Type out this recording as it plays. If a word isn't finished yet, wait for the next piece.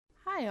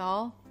Hi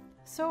all.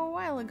 So a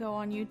while ago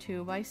on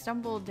YouTube, I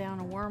stumbled down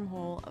a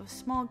wormhole of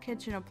small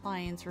kitchen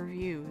appliance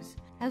reviews.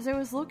 As I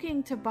was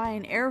looking to buy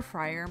an air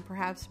fryer and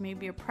perhaps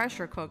maybe a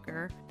pressure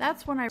cooker,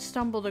 that's when I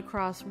stumbled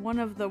across one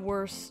of the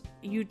worst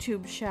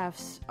YouTube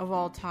chefs of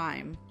all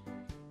time.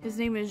 His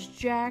name is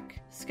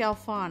Jack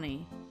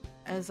Scalfani,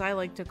 as I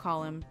like to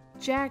call him,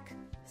 Jack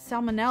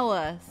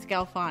Salmonella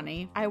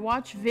Scalfani. I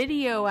watch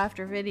video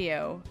after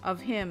video of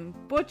him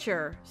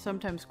butcher,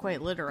 sometimes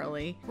quite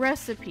literally,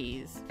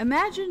 recipes.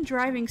 Imagine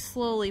driving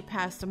slowly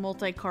past a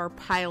multi-car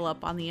pileup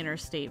on the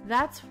interstate.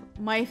 That's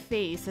my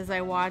face as I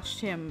watched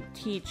him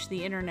teach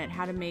the internet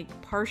how to make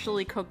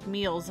partially cooked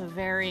meals of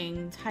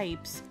varying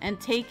types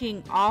and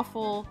taking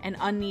awful and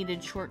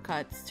unneeded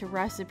shortcuts to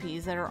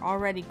recipes that are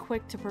already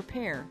quick to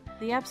prepare.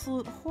 The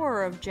absolute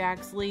horror of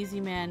Jack's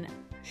lazy man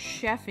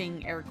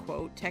chefing, air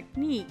quote,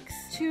 techniques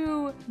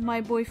to my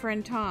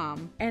boyfriend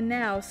Tom. And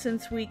now,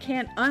 since we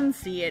can't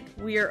unsee it,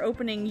 we are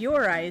opening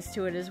your eyes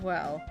to it as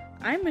well.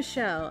 I'm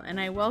Michelle, and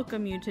I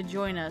welcome you to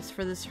join us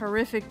for this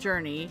horrific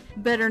journey,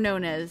 better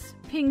known as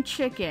Pink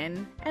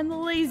Chicken and the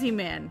Lazy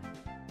Man.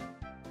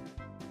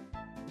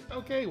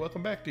 Okay,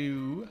 welcome back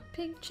to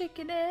Pink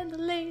Chicken and the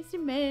Lazy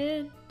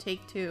Man.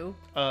 Take two.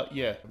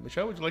 Yeah.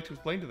 Michelle, would you like to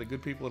explain to the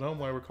good people at home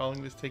why we're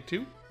calling this Take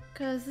Two?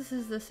 Because this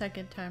is the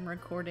second time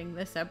recording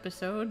this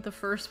episode. The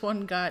first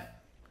one got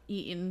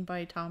eaten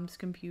by Tom's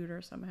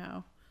computer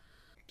somehow.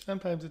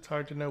 Sometimes it's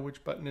hard to know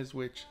which button is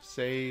which.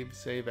 Save,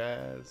 save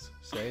as,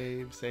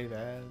 save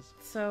as.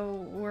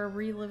 So we're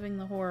reliving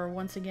the horror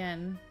once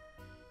again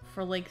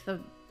for like the,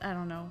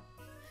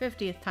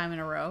 50th time in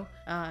a row.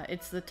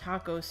 It's the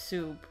taco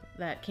soup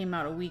that came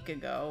out a week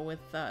ago with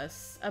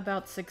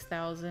about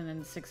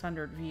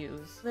 6,600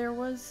 views. There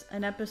was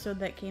an episode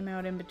that came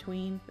out in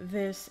between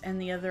this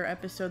and the other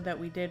episode that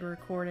we did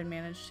record and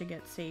managed to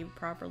get saved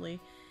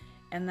properly,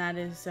 and that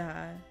is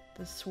the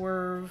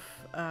Swerve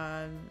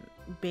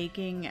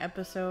baking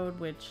episode,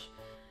 which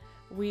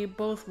we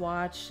both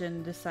watched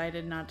and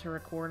decided not to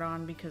record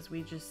on because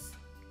we just...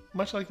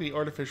 Much like the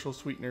artificial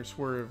sweetener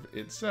Swerve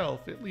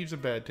itself, it leaves a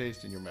bad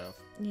taste in your mouth.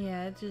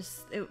 Yeah,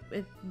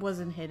 it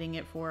wasn't hitting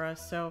it for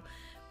us. So,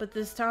 but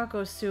this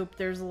taco soup,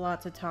 there's a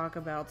lot to talk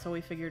about. So we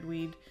figured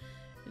we'd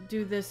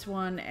do this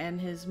one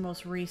and his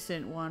most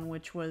recent one,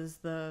 which was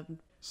the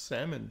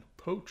salmon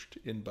poached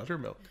in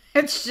buttermilk.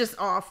 It's just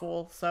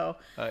awful. So,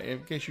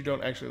 in case you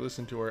don't actually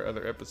listen to our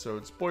other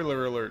episodes,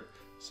 spoiler alert: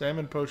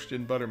 salmon poached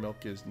in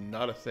buttermilk is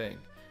not a thing.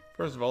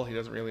 First of all, he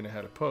doesn't really know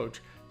how to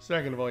poach.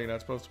 Second of all, you're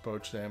not supposed to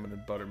poach salmon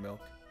in buttermilk.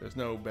 There's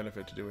no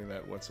benefit to doing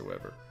that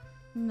whatsoever.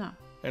 No.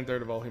 And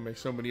third of all, he makes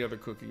so many other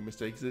cooking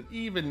mistakes that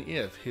even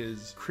if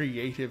his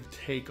creative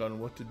take on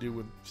what to do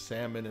with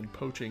salmon and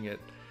poaching it,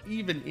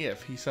 even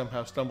if he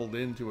somehow stumbled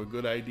into a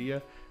good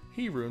idea,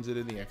 he ruins it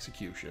in the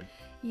execution.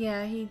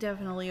 Yeah, he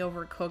definitely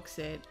overcooks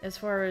it. As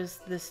far as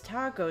this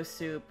taco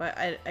soup,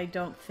 I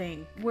don't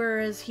think.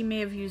 Whereas he may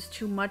have used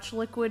too much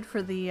liquid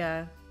for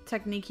the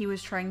technique he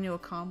was trying to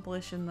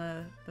accomplish in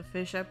the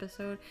fish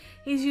episode,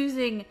 he's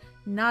using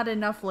not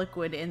enough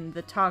liquid in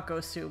the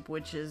taco soup,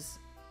 which is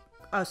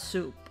a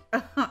soup.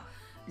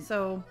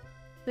 So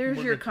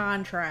there's your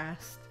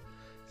contrast.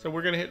 So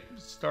we're gonna hit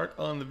start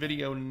on the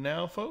video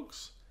now,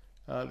 folks.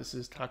 This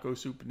is Taco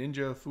Soup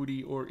Ninja,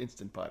 Foodie, or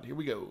Instant Pot. Here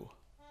we go.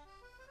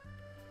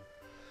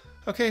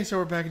 Okay, so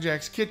we're back in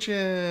Jack's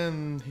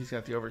kitchen. He's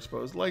got the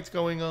overexposed lights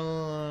going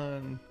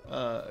on,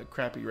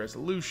 crappy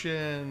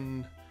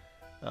resolution.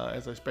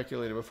 As I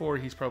speculated before,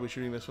 he's probably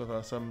shooting this with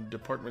some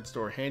department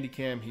store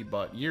handycam he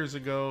bought years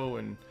ago,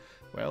 and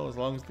well, as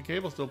long as the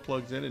cable still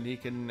plugs in and he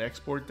can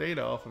export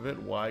data off of it,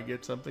 why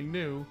get something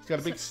new? He's got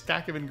a big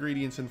stack of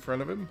ingredients in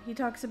front of him. He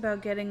talks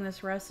about getting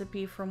this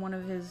recipe from one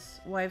of his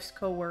wife's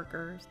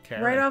co-workers.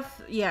 Karen.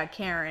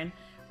 Karen.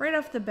 Right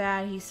off the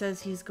bat, he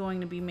says he's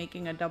going to be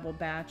making a double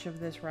batch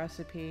of this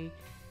recipe.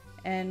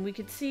 And we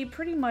could see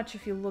pretty much,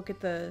 if you look at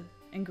the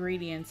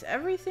ingredients,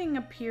 everything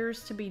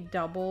appears to be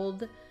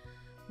doubled,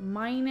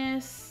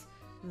 minus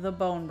the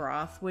bone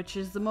broth, which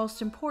is the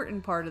most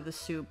important part of the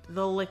soup,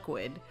 the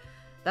liquid.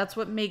 That's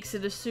what makes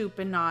it a soup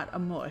and not a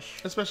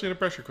mush. Especially in a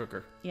pressure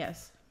cooker.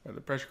 Yes.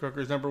 The pressure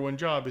cooker's #1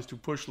 job is to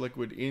push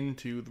liquid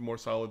into the more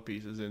solid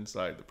pieces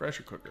inside the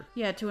pressure cooker.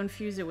 Yeah, to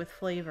infuse it with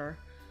flavor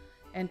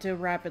and to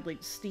rapidly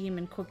steam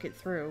and cook it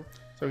through.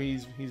 So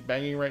he's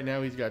banging right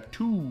now. He's got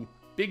 2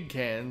 big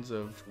cans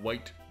of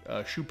white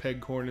shoe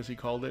peg corn, as he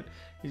called it.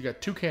 He's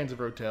got 2 cans of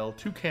Rotel,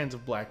 2 cans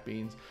of black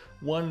beans,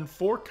 1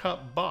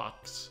 4-cup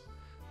box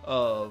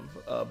of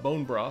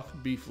bone broth,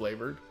 beef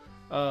flavored,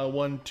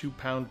 1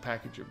 2-pound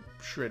package of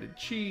shredded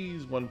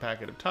cheese, 1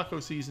 packet of taco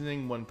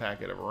seasoning, 1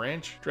 packet of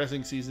ranch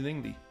dressing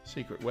seasoning, the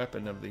secret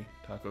weapon of the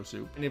taco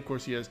soup, and of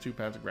course he has 2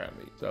 pounds of ground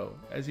meat. So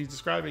as he's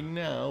describing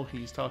now,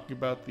 he's talking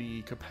about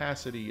the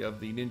capacity of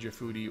the Ninja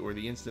Foodie or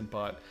the Instant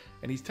Pot,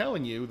 and he's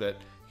telling you that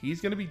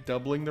he's going to be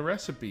doubling the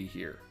recipe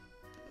here.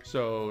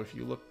 So if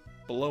you look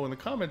below in the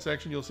comment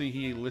section, you'll see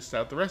he lists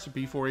out the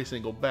recipe for a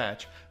single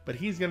batch, but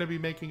he's going to be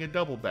making a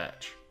double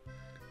batch.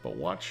 But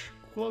watch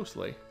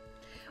closely.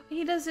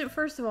 He does it,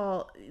 first of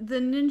all, the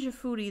Ninja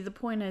Foodie, the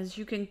point is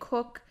you can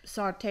cook,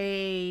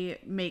 saute,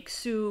 make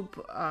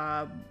soup,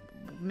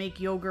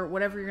 make yogurt,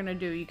 whatever you're gonna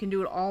do. You can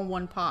do it all in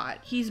one pot.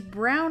 He's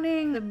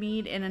browning the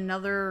meat in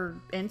another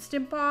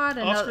Instant Pot.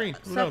 Off-screen.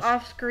 Who knows?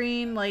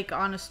 Off-screen, like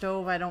on a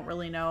stove, I don't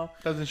really know.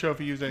 Doesn't show if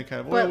he used any kind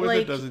of oil But, with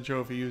like, it. Doesn't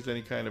show if he used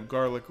any kind of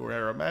garlic or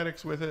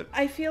aromatics with it.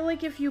 I feel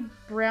like if you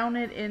brown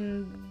it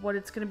in what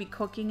it's going to be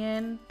cooking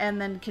in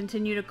and then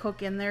continue to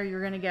cook in there,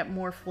 you're going to get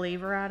more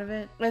flavor out of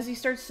it. As he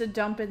starts to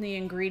dump in the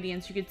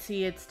ingredients, you can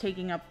see it's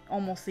taking up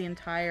almost the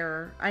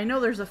entire... I know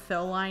there's a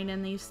fill line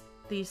in these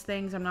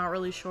things. I'm not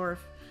really sure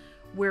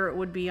where it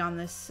would be on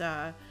this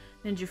Ninja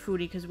Foodie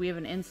because we have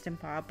an Instant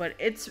Pot, but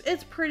it's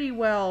pretty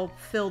well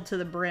filled to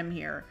the brim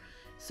here.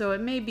 So it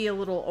may be a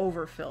little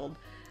overfilled.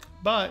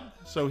 But,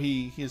 so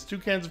he has 2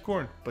 cans of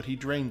corn, but he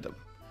drained them.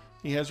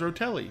 He has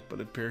Rotelli,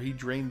 but he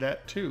drained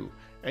that too.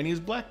 And he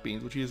has black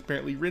beans, which he has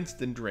apparently rinsed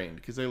and drained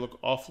because they look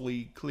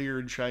awfully clear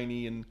and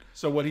shiny. And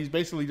so what he's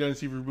basically done is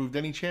he removed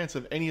any chance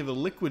of any of the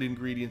liquid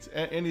ingredients,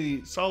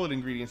 any solid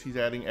ingredients he's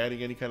adding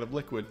any kind of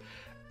liquid.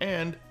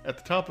 And at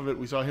the top of it,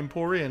 we saw him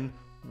pour in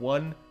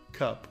 1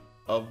 cup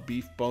of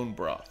beef bone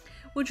broth.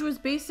 Which was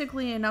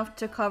basically enough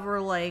to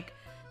cover, like,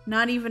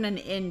 not even an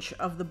inch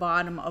of the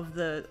bottom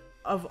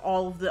of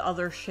all of the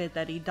other shit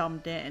that he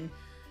dumped in.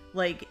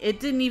 Like, it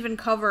didn't even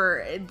cover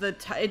it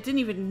didn't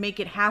even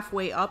make it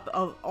halfway up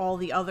of all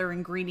the other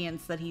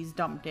ingredients that he's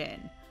dumped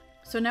in.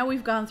 So now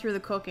we've gone through the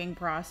cooking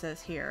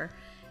process here,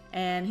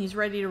 and he's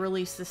ready to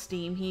release the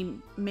steam. He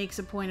makes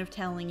a point of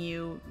telling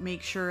you,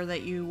 make sure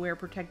that you wear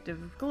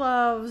protective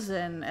gloves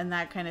and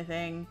that kind of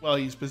thing. Well,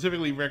 he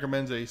specifically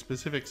recommends a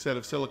specific set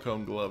of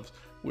silicone gloves,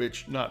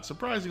 which, not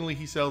surprisingly,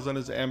 he sells on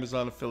his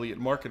Amazon affiliate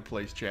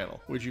marketplace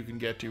channel, which you can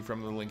get to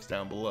from the links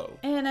down below.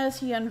 And as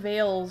he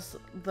unveils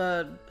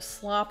the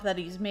slop that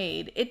he's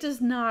made, it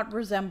does not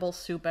resemble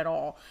soup at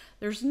all.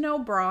 There's no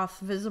broth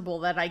visible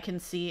that I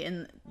can see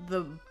in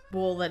the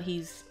bowl that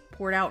he's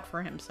poured out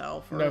for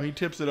himself. No, he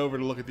tips it over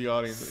to look at the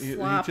audience. He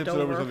tips it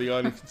over so the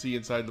audience can see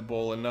inside the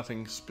bowl and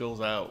nothing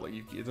spills out. Like,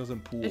 it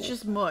doesn't pool. It's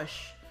just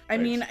mush. I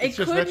mean, it's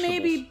it could vegetables.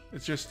 maybe...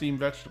 It's just steamed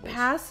vegetables.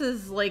 Pass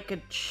as like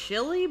a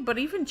chili, but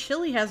even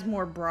chili has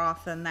more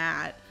broth than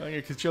that. Oh, yeah,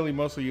 because chili,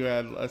 mostly you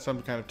add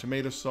some kind of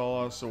tomato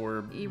sauce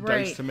or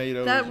right. Diced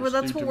tomatoes. That's what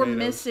tomatoes. We're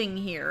missing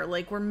here.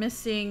 Like, we're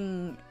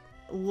missing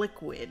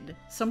liquid,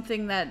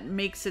 something that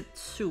makes it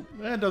soup.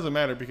 That doesn't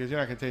matter because you're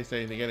not going to taste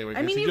anything anyway.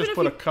 I mean, he just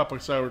put a cup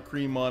of sour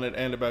cream on it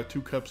and about 2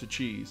 cups of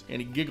cheese,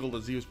 and he giggled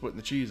as he was putting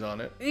the cheese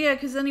on it. Yeah,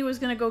 because then he was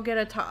going to go get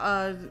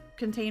a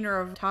container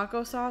of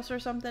taco sauce or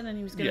something, and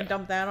he was going to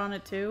dump that on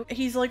it too.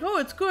 He's like, oh,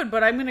 it's good,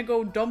 but I'm going to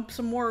go dump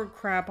some more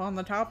crap on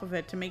the top of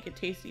it to make it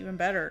taste even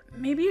better.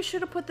 Maybe you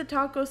should have put the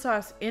taco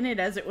sauce in it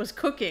as it was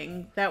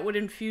cooking. That would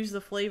infuse the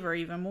flavor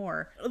even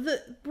more.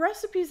 The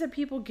recipes that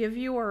people give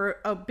you are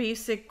a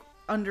basic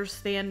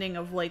understanding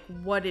of like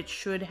what it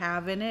should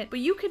have in it, but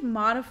you could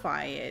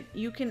modify it.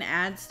 You can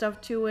add stuff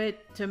to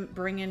it to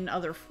bring in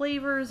other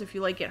flavors. If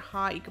you like it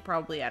hot, you could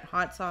probably add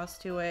hot sauce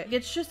to it.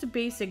 It's just a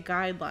basic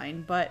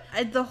guideline, but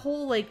the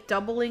whole like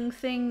doubling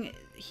thing,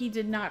 he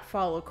did not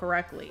follow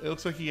correctly. It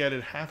looks like he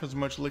added half as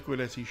much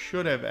liquid as he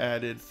should have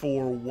added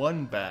for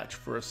one batch,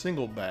 for a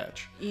single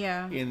batch.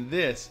 Yeah. In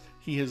this,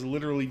 he is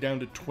literally down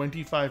to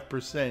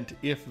 25%,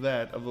 if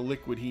that, of the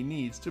liquid he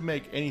needs to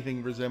make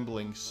anything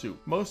resembling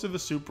soup. Most of the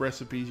soup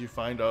recipes you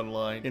find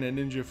online in a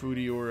Ninja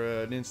Foodie or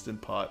an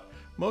Instant Pot,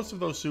 most of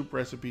those soup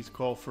recipes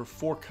call for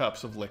 4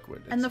 cups of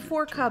liquid. And the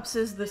 4 cups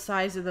is the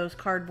size of those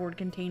cardboard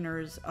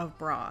containers of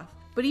broth.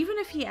 But even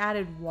if he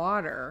added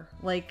water,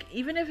 like,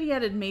 even if he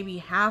added maybe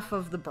half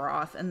of the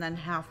broth and then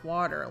half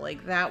water,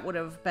 like, that would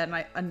have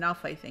been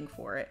enough, I think,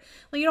 for it.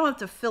 Like, you don't have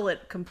to fill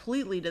it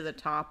completely to the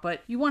top, but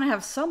you want to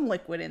have some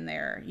liquid in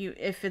there,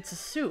 if it's a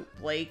soup,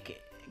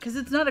 like... Because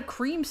it's not a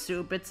cream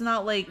soup. It's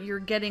not like you're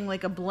getting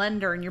like a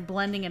blender and you're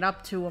blending it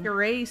up to a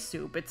puree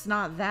soup. It's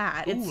not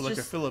that. Ooh, it's like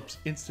just... a Phillips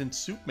instant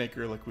soup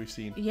maker like we've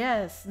seen.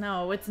 Yes,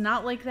 no, it's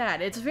not like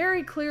that. It's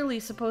very clearly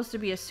supposed to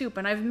be a soup.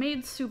 And I've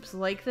made soups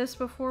like this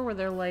before where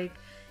they're like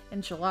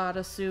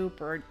enchilada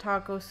soup or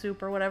taco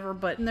soup or whatever.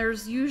 But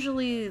there's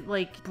usually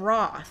like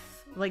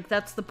broth. Like,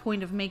 that's the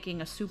point of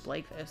making a soup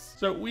like this.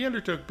 So we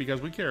undertook, because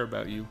we care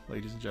about you,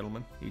 ladies and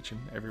gentlemen, each and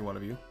every one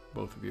of you,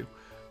 both of you.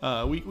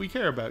 We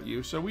care about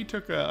you, so we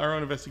took our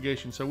own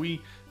investigation. So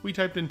we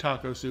typed in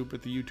taco soup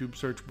at the YouTube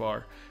search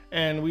bar,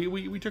 and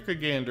we took a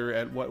gander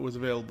at what was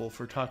available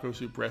for taco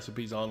soup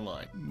recipes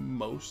online.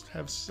 Most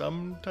have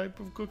some type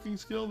of cooking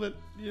skill that,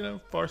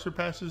 far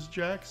surpasses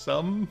Jack.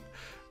 Some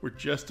were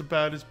just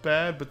about as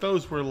bad, but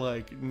those were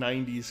like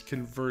 90s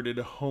converted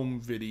home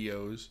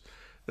videos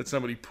that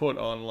somebody put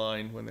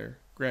online when their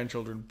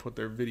grandchildren put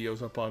their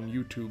videos up on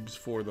YouTubes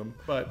for them.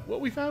 But what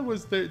we found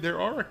was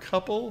there are a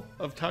couple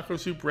of taco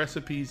soup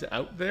recipes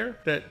out there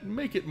that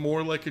make it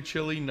more like a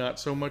chili, not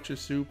so much a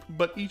soup,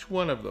 but each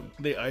one of them,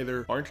 they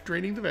either aren't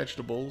draining the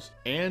vegetables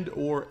and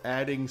or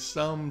adding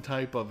some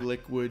type of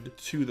liquid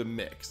to the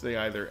mix. They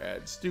either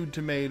add stewed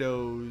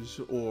tomatoes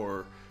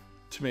or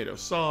tomato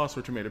sauce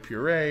or tomato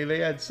puree.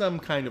 They add some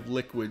kind of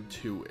liquid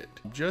to it.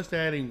 Just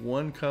adding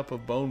 1 cup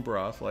of bone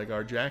broth like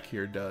our Jack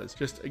here does,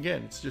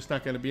 it's just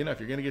not going to be enough.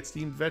 You're going to get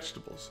steamed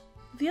vegetables.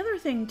 The other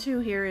thing too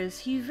here is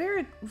he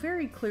very,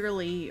 very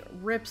clearly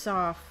rips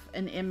off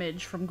an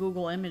image from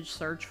Google image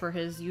search for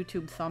his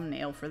YouTube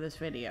thumbnail for this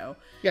video.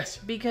 Yes.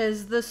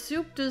 Because the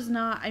soup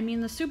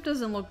the soup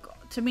doesn't look,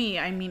 to me,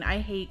 I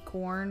hate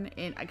corn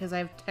because I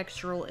have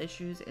textural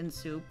issues in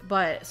soup.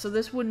 So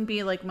this wouldn't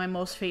be like my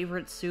most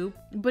favorite soup.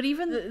 But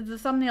even the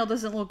thumbnail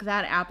doesn't look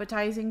that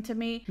appetizing to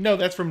me. No,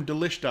 that's from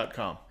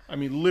delish.com.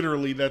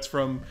 Literally, that's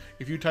from,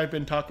 if you type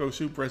in taco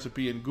soup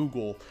recipe in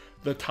Google,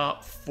 the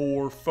top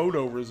 4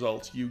 photo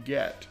results you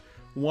get,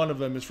 one of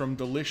them is from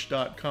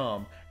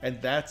delish.com,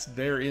 and that's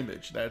their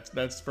image.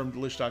 That's from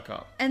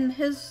delish.com. And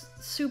his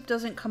soup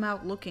doesn't come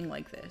out looking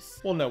like this.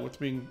 Well, no,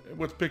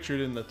 what's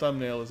pictured in the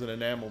thumbnail is an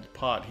enameled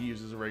pot. He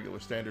uses a regular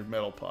standard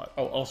metal pot.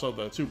 Oh, also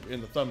the soup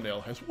in the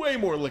thumbnail has way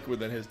more liquid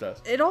than his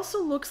does. It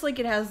also looks like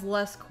it has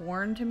less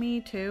corn to me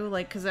too,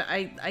 like, because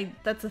I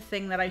that's a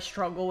thing that I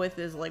struggle with,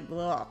 is like,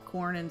 ugh,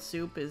 corn and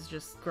soup is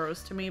just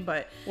gross to me.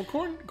 But well,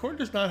 corn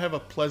does not have a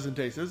pleasant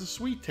taste. There's a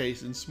sweet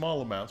taste in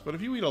small amounts, but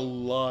if you eat a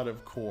lot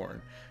of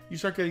corn, you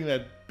start getting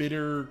that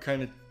bitter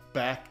kind of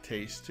back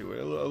taste to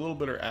it, a little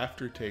bitter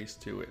aftertaste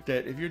to it,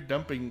 that if you're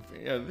dumping,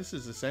 this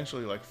is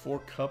essentially like 4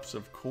 cups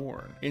of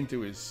corn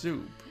into his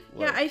soup.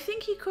 Yeah, I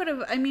think he could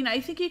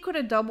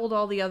have doubled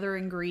all the other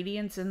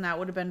ingredients and that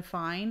would have been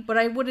fine, but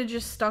I would have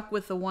just stuck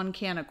with the 1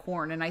 can of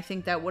corn, and I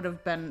think that would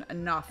have been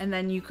enough. And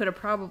then you could have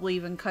probably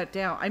even cut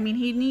down.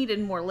 He needed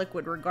more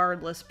liquid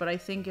regardless, but I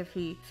think if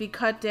he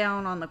cut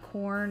down on the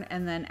corn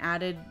and then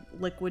added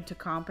liquid to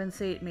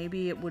compensate,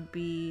 maybe it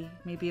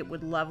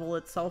would level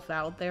itself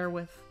out there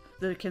with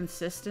the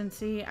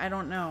consistency. I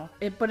don't know.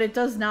 But it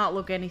does not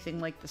look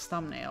anything like this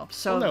thumbnail.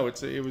 So well, no,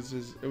 it was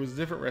a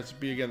different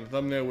recipe. Again, the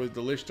thumbnail was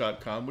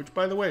delish.com, which,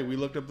 by the way, we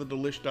looked up the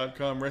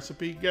delish.com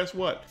recipe. Guess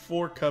what?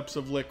 4 cups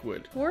of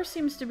liquid. 4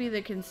 seems to be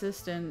the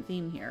consistent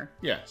theme here.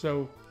 Yeah,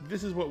 so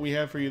this is what we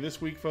have for you this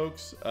week,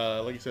 folks.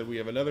 Like I said, we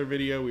have another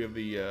video. We have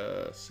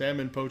the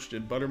salmon poached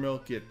in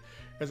buttermilk.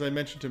 As I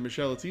mentioned to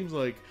Michelle, it seems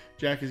like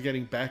Jack is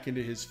getting back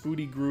into his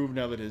foodie groove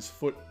now that his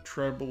foot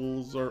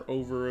troubles are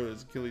over.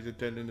 His Achilles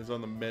tendon is on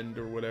the mend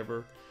or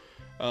whatever.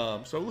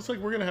 So it looks like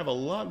we're going to have a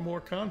lot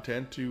more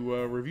content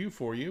to review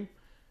for you.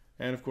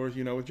 And of course,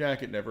 with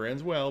Jack, it never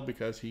ends well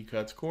because he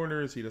cuts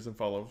corners, he doesn't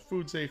follow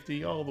food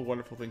safety, all the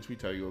wonderful things we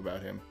tell you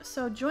about him.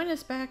 So join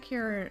us back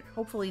here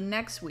hopefully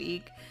next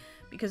week,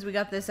 because we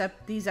got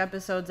these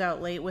episodes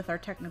out late with our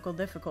technical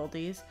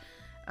difficulties.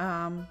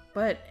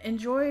 But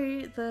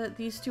enjoy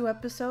these 2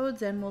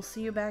 episodes, and we'll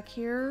see you back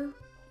here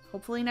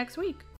hopefully next week.